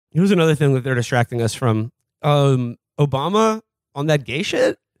Here's another thing that they're distracting us from. Obama on that gay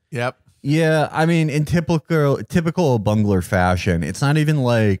shit. Yep. Yeah, I mean, in typical bungler fashion, it's not even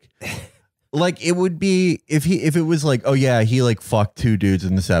like it would be if it was like, oh yeah, he like fucked 2 dudes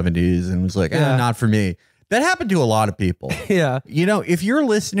in the 70s and was like, not for me. That happened to a lot of people. Yeah. You know, if you're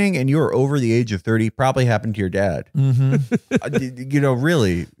listening and you're over the age of 30, probably happened to your dad. You know,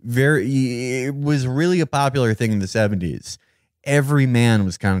 really, it was really a popular thing in the 70s. Every man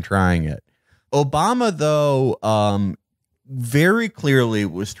was kind of trying it. Obama, though, very clearly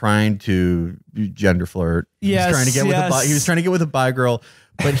was trying to gender flirt. Yes, he was trying to get he was trying to get with a bi girl,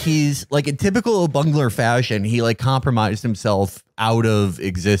 but he's like in typical bungler fashion. He like compromised himself out of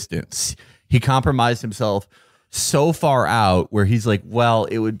existence. He compromised himself so far out where he's like, well,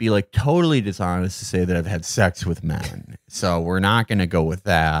 it would be like totally dishonest to say that I've had sex with men. So we're not going to go with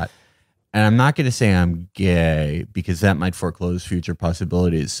that. And I'm not going to say I'm gay because that might foreclose future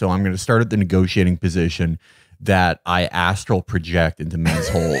possibilities. So I'm going to start at the negotiating position that I astral project into men's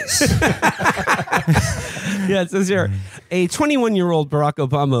holes. Yeah, it says here, a 21-year-old Barack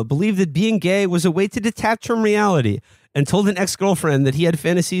Obama believed that being gay was a way to detach from reality and told an ex-girlfriend that he had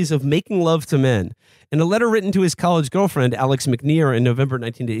fantasies of making love to men. In a letter written to his college girlfriend, Alex McNear, in November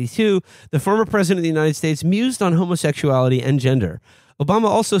 1982, the former president of the United States mused on homosexuality and gender. Obama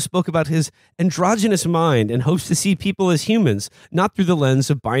also spoke about his androgynous mind and hopes to see people as humans, not through the lens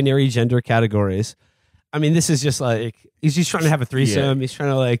of binary gender categories. I mean, this is just like, he's just trying to have a threesome. Yeah. He's trying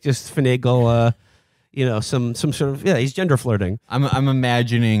to like just finagle, you know, some sort of, he's gender flirting. I'm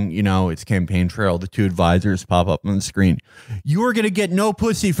imagining, you know, it's campaign trail. The 2 advisors pop up on the screen. You are going to get no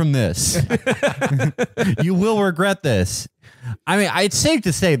pussy from this. You will regret this. I mean, it's safe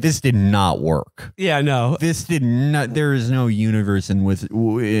to say this did not work. Yeah, no. This did not. There is no universe in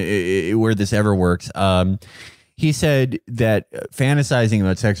where this ever works. He said that fantasizing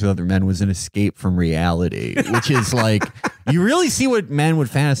about sex with other men was an escape from reality, which is like, you really see what men would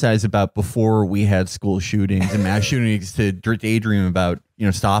fantasize about before we had school shootings and mass shootings to daydream about, you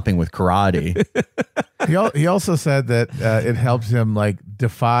know, stopping with karate. He also said that it helps him like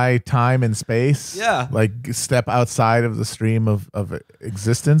defy time and space. Yeah. Like step outside of the stream of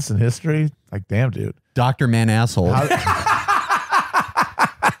existence and history. Like, damn, dude. Dr. Man Asshole.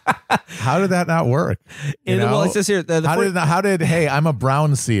 How did that not work? Well, it says here, how did hey, I'm a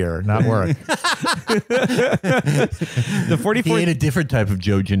brown seer not work? The 44th, he ate a different type of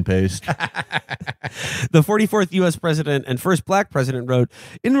Jojen paste. The 44th U.S. president and first black president wrote,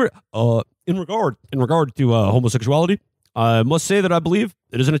 in regard to homosexuality, I must say that I believe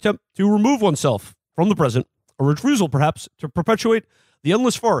it is an attempt to remove oneself from the present, a refusal perhaps to perpetuate the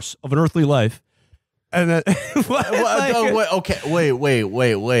endless farce of an earthly life. And then,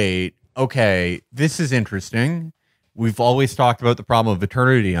 wait. Okay, this is interesting. We've always talked about the problem of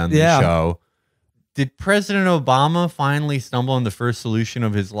eternity on the show. Did President Obama finally stumble on the first solution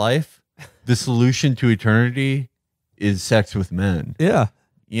of his life? The solution to eternity is sex with men. Yeah.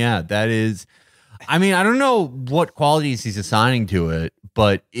 Yeah, that is. I mean, I don't know what qualities he's assigning to it,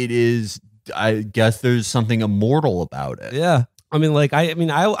 but it is, I guess there's something immortal about it. Yeah. I mean,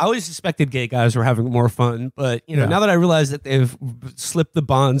 I always suspected gay guys were having more fun, but you know, now that I realize that they've slipped the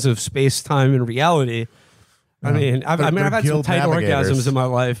bonds of space, time, and reality, I mean, I've had some tight orgasms in my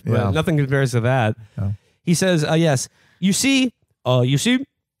life, but nothing compares to that. Yeah. He says, "Yes, you see,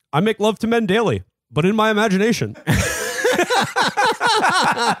 I make love to men daily, but in my imagination."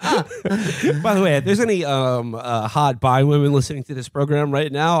 By the way, if there's any hot bi women listening to this program right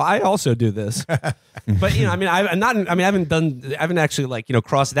now, I also do this. But you know, I mean, I haven't actually like, you know,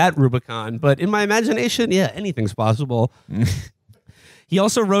 crossed that Rubicon. But in my imagination, yeah, anything's possible. He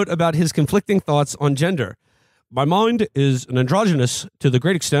also wrote about his conflicting thoughts on gender. My mind is an androgynous to the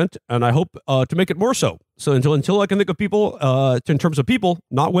great extent, and I hope to make it more so. So until I can think of people in terms of people,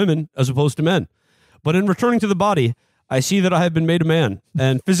 not women, as opposed to men. But in returning to the body, I see that I have been made a man,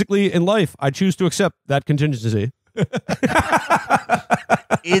 and physically in life, I choose to accept that contingency. This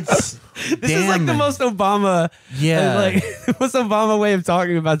is like the most Obama, the most Obama way of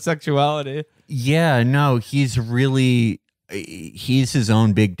talking about sexuality. Yeah, no, he's his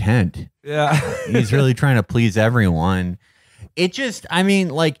own big tent. Yeah, he's really trying to please everyone. It just, I mean,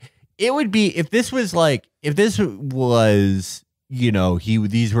 like, it would be if this was, you know,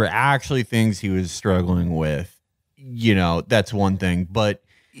 these were actually things he was struggling with. You know, that's one thing. But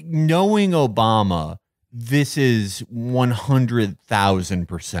knowing Obama, this is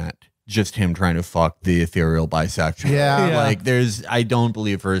 100,000% just him trying to fuck the ethereal bisexual. Yeah. Like I don't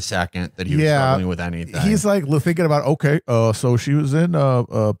believe for a second that he was Yeah. struggling with anything. He's like thinking about, okay, so she was in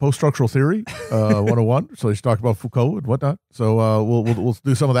post-structural theory 101. So she talked about Foucault and whatnot. So we'll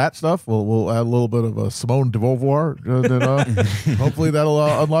do some of that stuff. We'll add a little bit of Simone de Beauvoir. And hopefully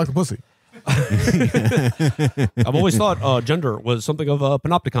that'll unlock the pussy. I've always thought gender was something of a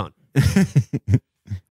panopticon.